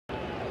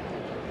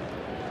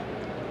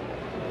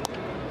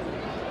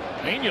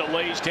Pena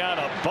lays down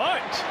a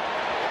bunt.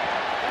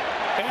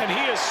 And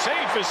he is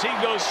safe as he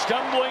goes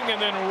stumbling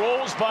and then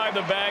rolls by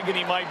the bag, and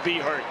he might be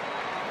hurt.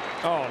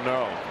 Oh,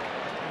 no.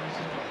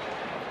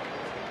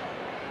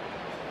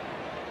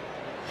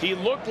 He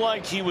looked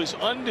like he was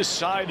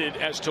undecided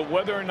as to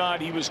whether or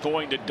not he was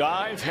going to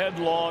dive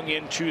headlong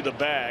into the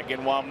bag,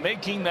 and while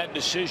making that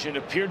decision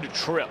appeared to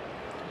trip.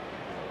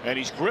 And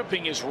he's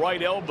gripping his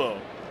right elbow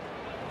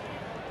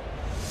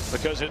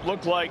because it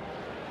looked like,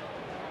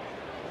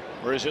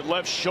 or is it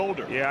left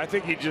shoulder? Yeah, I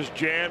think he just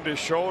jammed his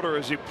shoulder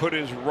as he put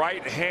his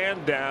right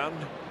hand down.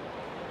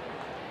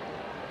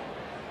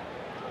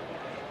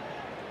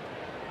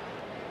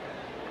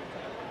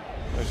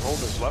 He's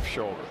holding his left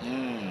shoulder.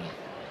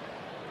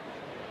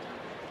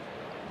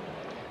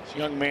 This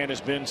young man has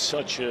been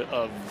such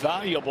a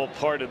valuable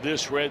part of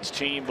this Reds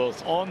team,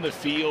 both on the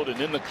field and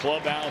in the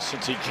clubhouse,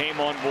 since he came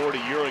on board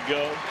a year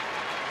ago.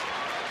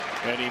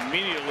 And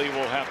immediately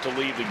will have to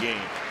leave the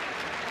game.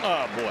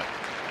 Oh, boy.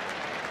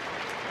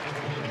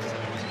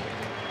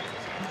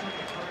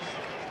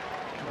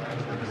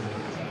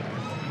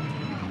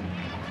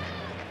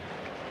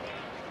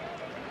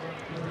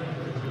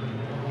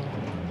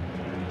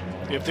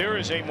 If there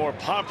is a more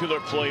popular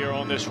player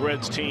on this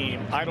Reds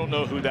team, I don't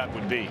know who that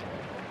would be.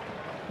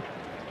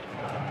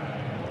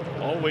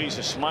 Always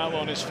a smile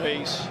on his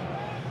face.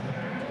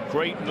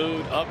 Great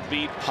mood,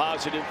 upbeat,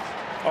 positive.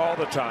 All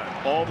the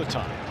time. All the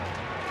time.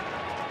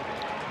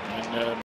 And